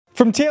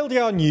From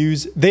TLDR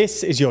News,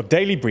 this is your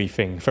daily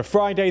briefing for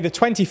Friday the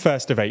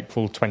 21st of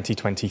April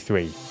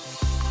 2023.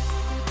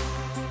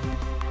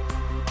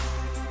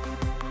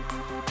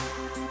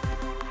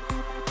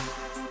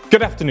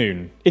 Good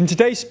afternoon. In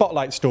today's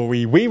Spotlight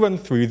story, we run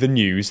through the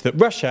news that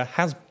Russia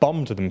has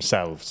bombed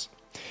themselves.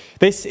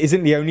 This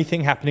isn't the only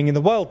thing happening in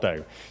the world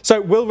though, so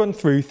we'll run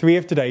through three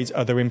of today's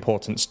other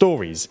important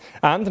stories.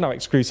 And in our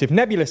exclusive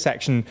Nebula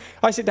section,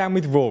 I sit down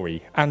with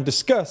Rory and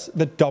discuss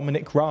the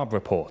Dominic Raab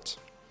report.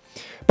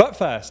 But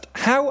first,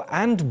 how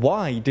and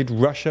why did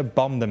Russia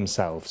bomb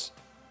themselves?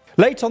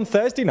 Late on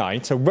Thursday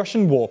night, a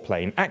Russian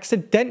warplane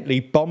accidentally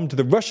bombed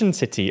the Russian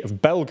city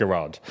of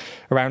Belgorod,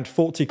 around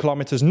 40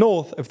 kilometers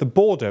north of the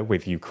border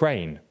with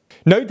Ukraine.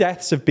 No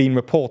deaths have been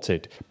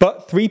reported,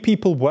 but 3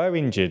 people were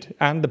injured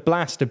and the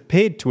blast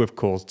appeared to have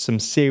caused some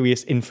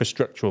serious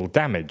infrastructural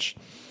damage.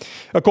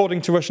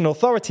 According to Russian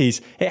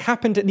authorities, it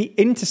happened at the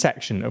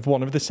intersection of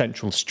one of the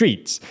central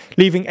streets,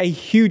 leaving a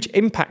huge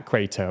impact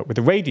crater with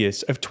a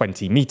radius of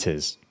 20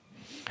 meters.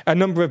 A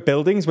number of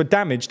buildings were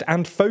damaged,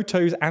 and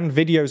photos and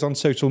videos on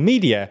social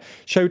media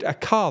showed a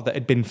car that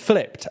had been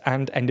flipped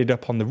and ended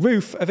up on the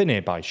roof of a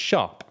nearby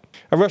shop.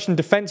 A Russian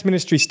Defense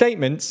Ministry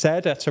statement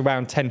said at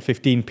around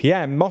 10:15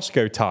 p.m.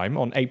 Moscow time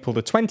on April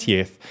the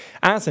 20th,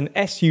 as an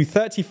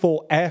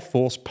Su-34 Air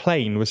Force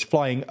plane was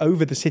flying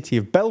over the city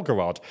of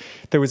Belgorod,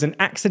 there was an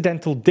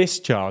accidental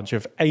discharge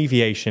of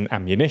aviation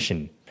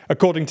ammunition.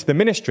 According to the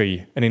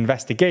ministry, an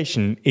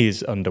investigation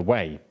is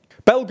underway.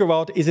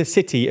 Belgorod is a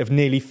city of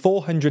nearly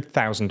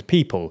 400,000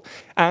 people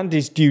and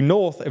is due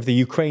north of the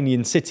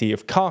Ukrainian city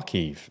of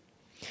Kharkiv.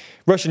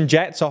 Russian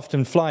jets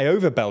often fly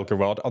over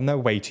Belgorod on their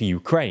way to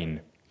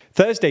Ukraine.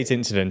 Thursday's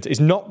incident is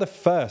not the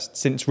first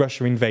since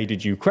Russia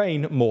invaded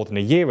Ukraine more than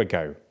a year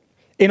ago.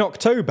 In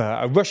October,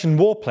 a Russian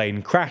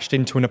warplane crashed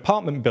into an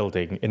apartment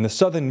building in the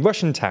southern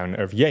Russian town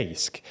of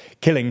Yeysk,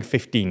 killing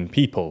 15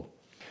 people.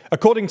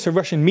 According to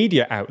Russian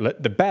media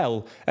outlet The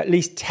Bell, at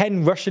least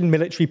 10 Russian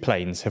military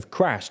planes have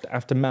crashed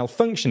after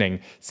malfunctioning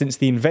since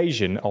the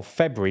invasion of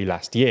February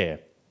last year.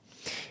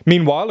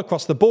 Meanwhile,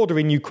 across the border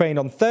in Ukraine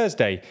on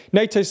Thursday,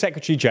 NATO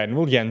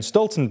Secretary-General Jens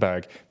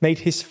Stoltenberg made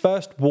his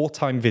first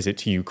wartime visit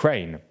to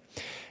Ukraine.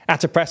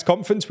 At a press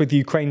conference with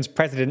Ukraine's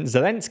President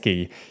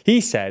Zelensky,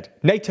 he said,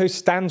 "NATO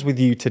stands with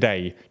you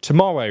today,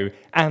 tomorrow,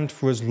 and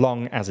for as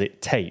long as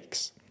it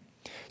takes."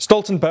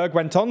 Stoltenberg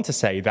went on to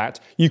say that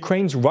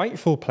Ukraine's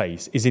rightful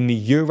place is in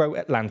the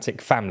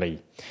Euro-Atlantic family.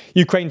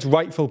 Ukraine's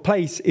rightful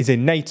place is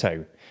in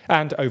NATO,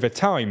 and over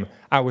time,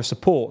 our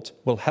support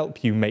will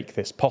help you make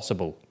this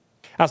possible.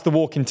 As the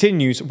war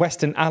continues,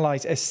 Western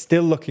allies are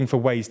still looking for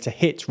ways to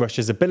hit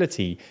Russia's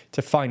ability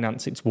to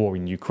finance its war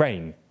in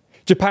Ukraine.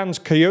 Japan's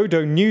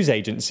Kyodo News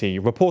Agency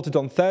reported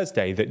on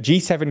Thursday that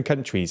G7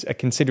 countries are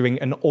considering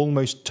an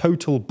almost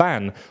total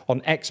ban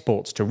on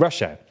exports to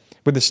Russia,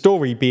 with the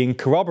story being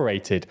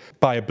corroborated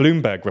by a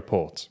Bloomberg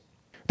report.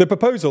 The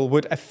proposal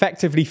would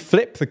effectively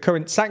flip the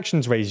current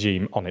sanctions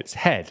regime on its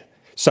head.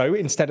 So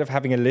instead of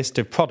having a list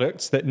of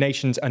products that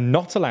nations are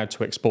not allowed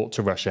to export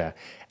to Russia,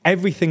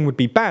 everything would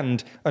be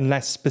banned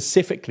unless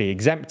specifically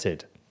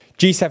exempted.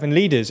 G7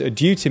 leaders are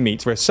due to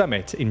meet for a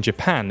summit in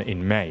Japan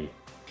in May.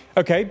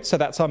 Okay, so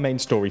that's our main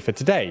story for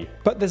today,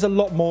 but there's a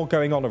lot more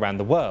going on around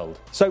the world.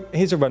 So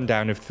here's a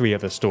rundown of 3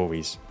 other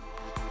stories.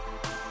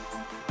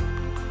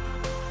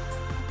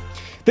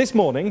 This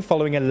morning,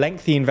 following a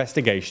lengthy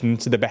investigation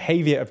into the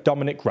behaviour of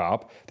Dominic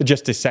Raab, the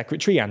Justice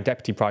Secretary and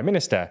Deputy Prime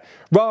Minister,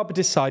 Raab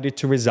decided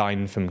to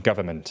resign from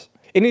government.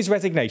 In his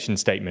resignation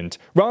statement,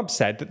 Raab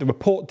said that the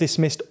report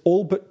dismissed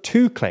all but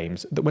 2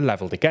 claims that were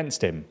levelled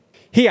against him.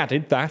 He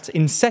added that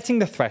in setting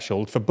the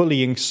threshold for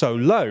bullying so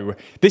low,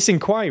 this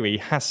inquiry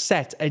has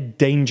set a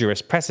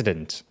dangerous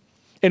precedent.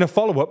 In a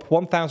follow-up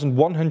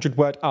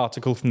 1,100-word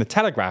article from The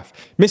Telegraph,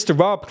 Mr.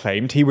 Raab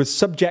claimed he was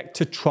subject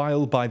to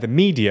trial by the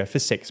media for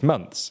 6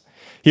 months.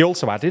 He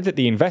also added that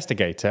the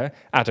investigator,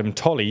 Adam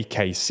Tolley,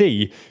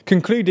 KC,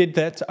 concluded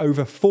that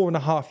over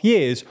 4.5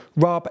 years,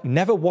 Raab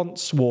never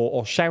once swore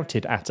or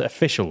shouted at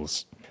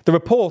officials. The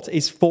report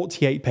is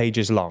 48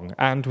 pages long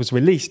and was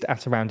released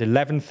at around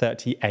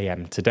 11:30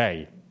 a.m.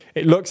 today.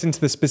 It looks into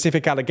the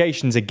specific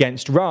allegations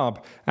against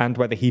Raab and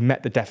whether he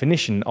met the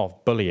definition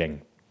of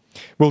bullying.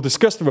 We'll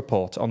discuss the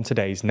report on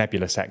today's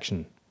Nebula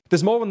section.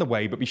 There's more on the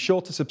way, but be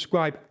sure to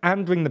subscribe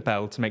and ring the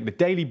bell to make the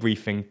daily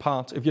briefing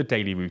part of your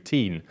daily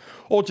routine,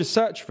 or just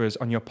search for us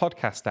on your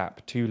podcast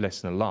app to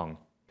listen along.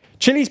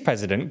 Chile's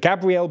President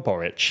Gabriel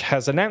Boric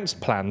has announced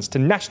plans to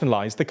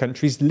nationalise the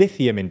country's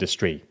lithium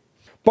industry.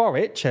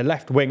 Boric, a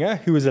left-winger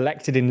who was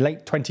elected in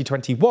late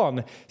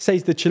 2021,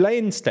 says the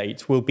Chilean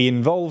state will be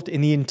involved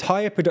in the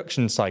entire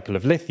production cycle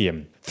of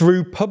lithium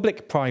through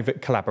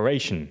public-private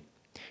collaboration.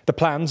 The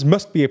plans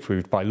must be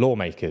approved by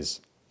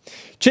lawmakers.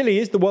 Chile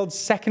is the world's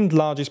second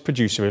largest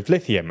producer of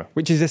lithium,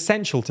 which is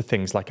essential to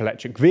things like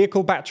electric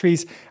vehicle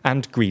batteries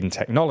and green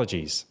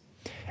technologies.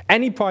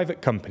 Any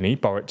private company,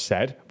 Boric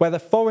said, whether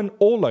foreign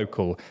or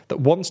local, that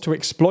wants to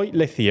exploit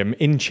lithium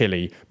in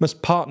Chile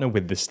must partner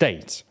with the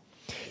state.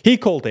 He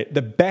called it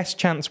the best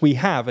chance we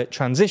have at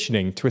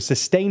transitioning to a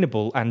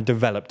sustainable and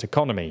developed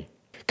economy.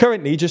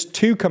 Currently, just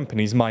 2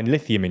 companies mine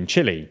lithium in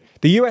Chile,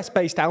 the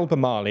US-based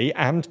Albemarle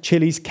and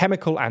Chile's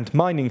Chemical and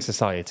Mining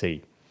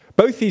Society.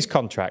 Both these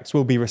contracts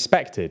will be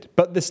respected,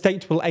 but the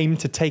state will aim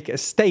to take a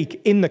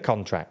stake in the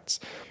contracts,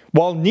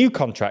 while new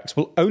contracts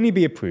will only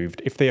be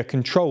approved if they are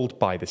controlled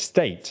by the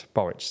state,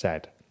 Boric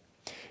said.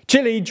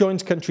 Chile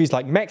joins countries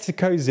like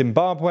Mexico,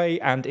 Zimbabwe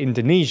and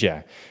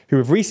Indonesia, who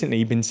have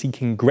recently been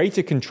seeking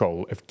greater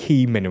control of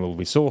key mineral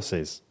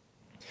resources.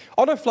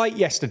 On a flight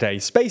yesterday,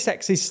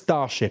 SpaceX's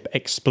Starship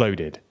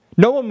exploded.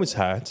 No one was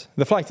hurt,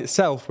 the flight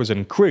itself was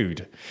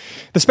uncrewed.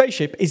 The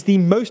spaceship is the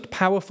most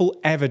powerful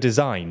ever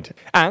designed,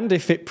 and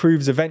if it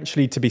proves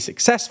eventually to be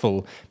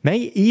successful, may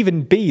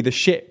even be the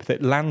ship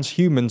that lands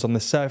humans on the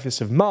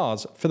surface of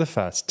Mars for the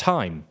first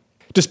time.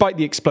 Despite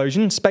the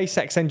explosion,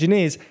 SpaceX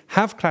engineers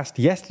have classed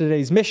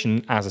yesterday's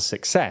mission as a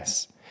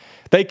success.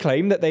 They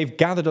claim that they've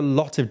gathered a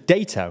lot of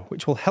data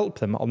which will help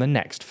them on the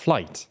next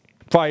flight.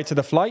 Prior to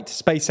the flight,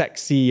 SpaceX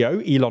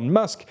CEO Elon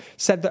Musk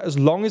said that as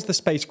long as the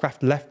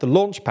spacecraft left the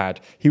launch pad,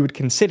 he would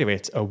consider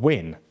it a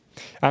win.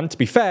 And to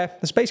be fair,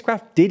 the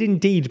spacecraft did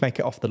indeed make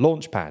it off the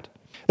launch pad.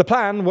 The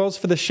plan was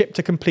for the ship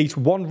to complete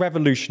 1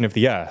 revolution of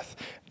the Earth,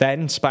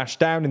 then splash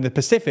down in the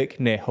Pacific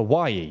near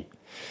Hawaii.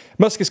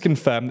 Musk has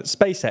confirmed that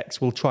SpaceX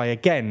will try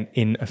again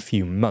in a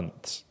few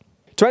months.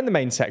 To end the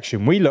main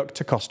section, we look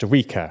to Costa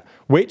Rica,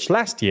 which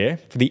last year,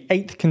 for the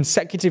 8th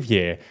consecutive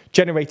year,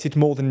 generated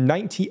more than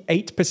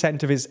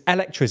 98% of its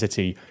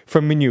electricity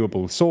from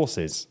renewable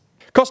sources.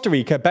 Costa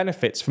Rica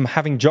benefits from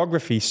having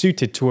geography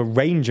suited to a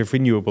range of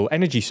renewable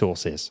energy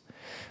sources.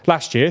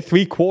 Last year,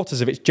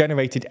 3/4 of its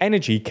generated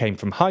energy came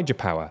from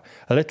hydropower,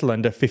 a little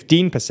under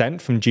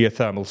 15% from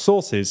geothermal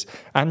sources,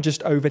 and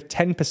just over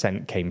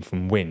 10% came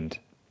from wind.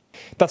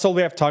 That's all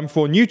we have time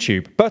for on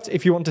YouTube, but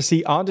if you want to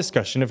see our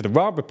discussion of the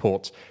Raab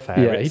report...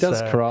 he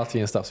does karate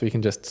and stuff, so we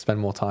can just spend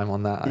more time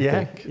on that, I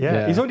think.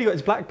 Yeah, he's already got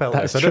his black belt,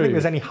 so I don't think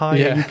there's any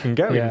higher you can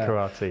go in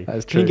karate. That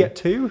is true. Can you get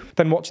 2?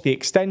 Then watch the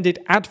extended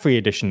ad-free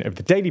edition of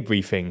the Daily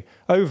Briefing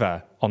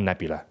over on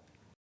Nebula.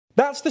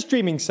 That's the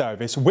streaming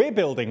service we're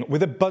building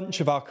with a bunch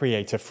of our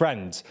creator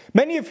friends,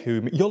 many of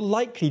whom you're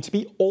likely to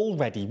be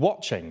already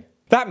watching.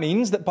 That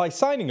means that by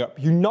signing up,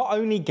 you not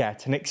only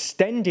get an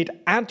extended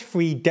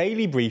ad-free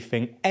daily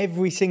briefing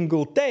every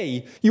single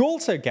day, you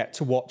also get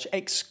to watch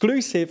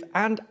exclusive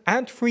and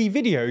ad-free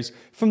videos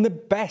from the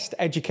best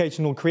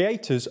educational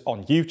creators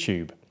on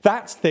YouTube.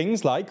 That's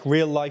things like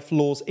Real Life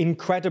Law's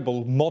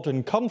incredible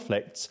Modern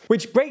Conflicts,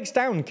 which breaks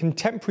down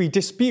contemporary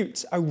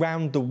disputes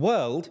around the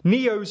world,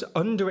 Neo's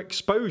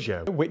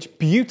Underexposure, which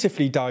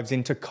beautifully dives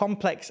into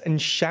complex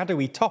and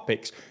shadowy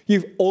topics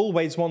you've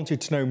always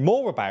wanted to know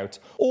more about,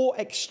 or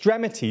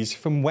Extremities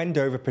from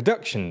Wendover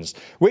Productions,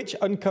 which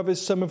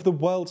uncovers some of the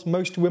world's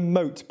most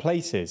remote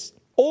places.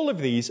 All of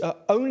these are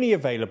only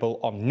available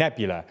on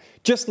Nebula,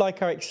 just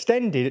like our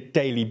extended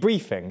daily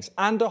briefings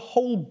and a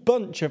whole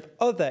bunch of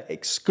other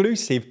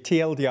exclusive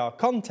TLDR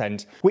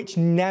content which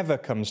never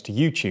comes to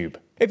YouTube.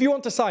 If you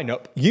want to sign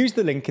up, use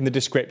the link in the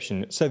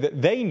description so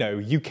that they know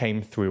you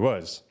came through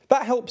us.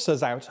 That helps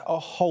us out a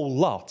whole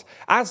lot,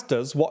 as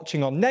does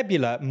watching on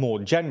Nebula more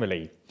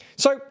generally.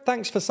 So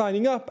thanks for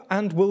signing up,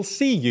 and we'll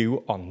see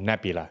you on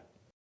Nebula.